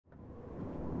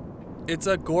It's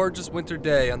a gorgeous winter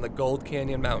day on the Gold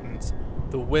Canyon Mountains.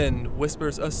 The wind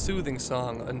whispers a soothing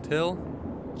song until...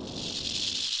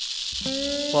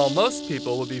 While most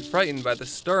people would be frightened by the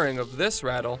stirring of this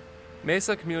rattle,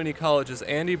 Mesa Community College's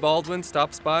Andy Baldwin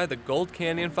stops by the Gold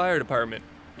Canyon Fire Department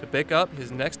to pick up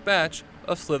his next batch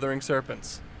of slithering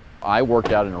serpents. I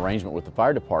worked out an arrangement with the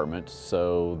fire department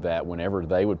so that whenever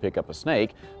they would pick up a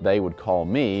snake, they would call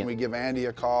me. We give Andy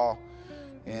a call,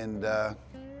 and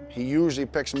he usually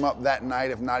picks them up that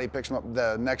night. If not, he picks them up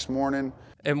the next morning.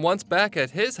 And once back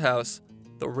at his house,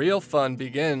 the real fun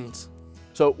begins.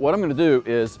 So what I'm going to do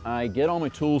is I get all my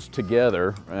tools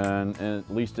together, and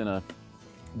at least in a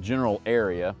general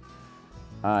area.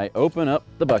 I open up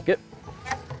the bucket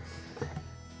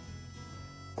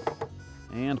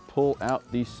and pull out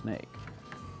the snake.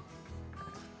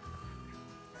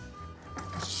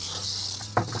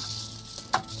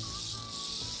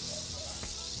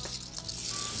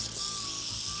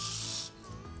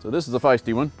 So this is a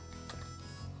feisty one.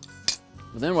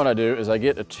 And then what I do is I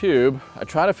get a tube. I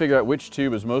try to figure out which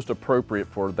tube is most appropriate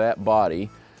for that body.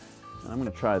 I'm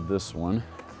going to try this one.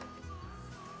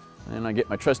 And I get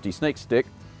my trusty snake stick.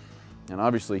 And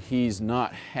obviously he's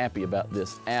not happy about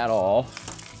this at all.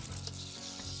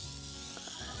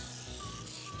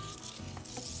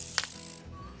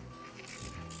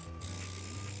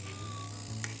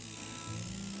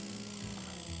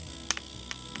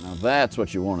 Now that's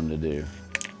what you want him to do.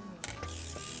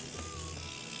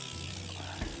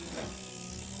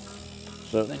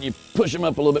 So then you push him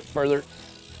up a little bit further,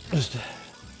 and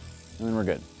then we're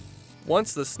good.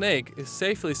 Once the snake is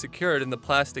safely secured in the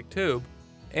plastic tube,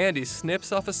 Andy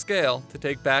snips off a scale to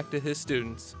take back to his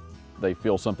students. They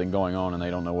feel something going on and they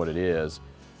don't know what it is,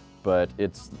 but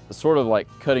it's sort of like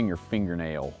cutting your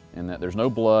fingernail in that there's no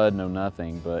blood, no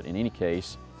nothing, but in any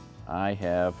case, I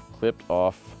have clipped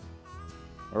off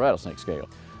a rattlesnake scale.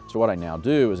 So what I now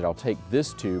do is that I'll take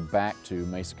this tube back to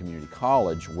Mesa Community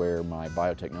College where my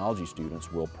biotechnology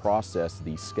students will process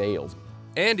these scales.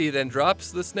 Andy then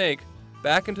drops the snake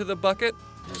back into the bucket,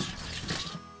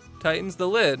 tightens the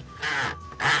lid,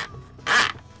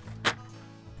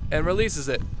 and releases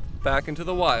it back into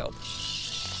the wild.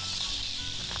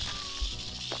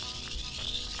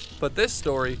 But this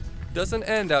story doesn't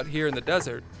end out here in the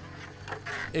desert.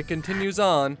 It continues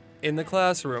on in the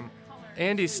classroom.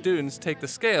 Andy's students take the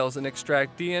scales and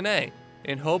extract DNA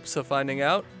in hopes of finding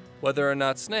out whether or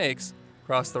not snakes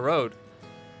cross the road.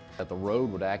 That the road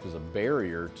would act as a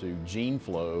barrier to gene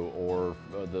flow or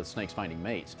the snakes finding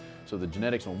mates. So the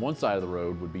genetics on one side of the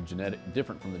road would be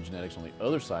different from the genetics on the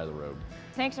other side of the road.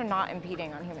 Snakes are not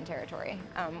impeding on human territory.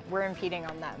 We're impeding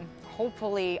on them.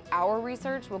 Hopefully our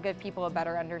research will give people a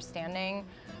better understanding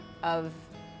of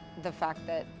the fact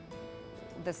that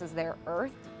this is their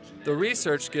Earth. The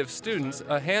research gives students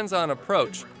a hands-on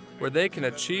approach where they can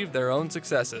achieve their own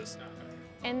successes.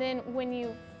 And then when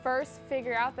you first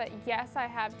figure out that, yes, I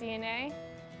have DNA,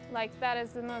 like that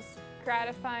is the most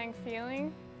gratifying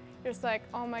feeling. You're just like,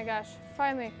 oh my gosh,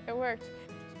 finally, it worked.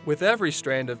 With every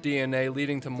strand of DNA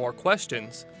leading to more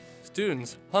questions,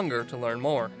 students hunger to learn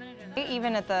more.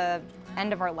 Even at the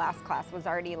end of our last class was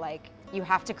already like, you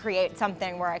have to create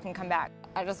something where I can come back.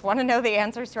 I just want to know the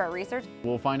answers to our research.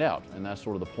 We'll find out, and that's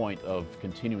sort of the point of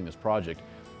continuing this project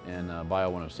in Bio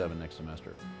 107 next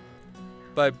semester.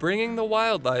 By bringing the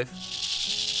wildlife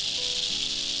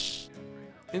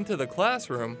into the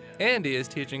classroom, Andy is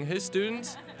teaching his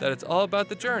students that it's all about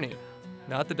the journey,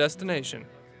 not the destination.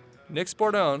 Nick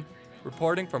Spordone,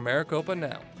 reporting for Maricopa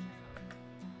Now.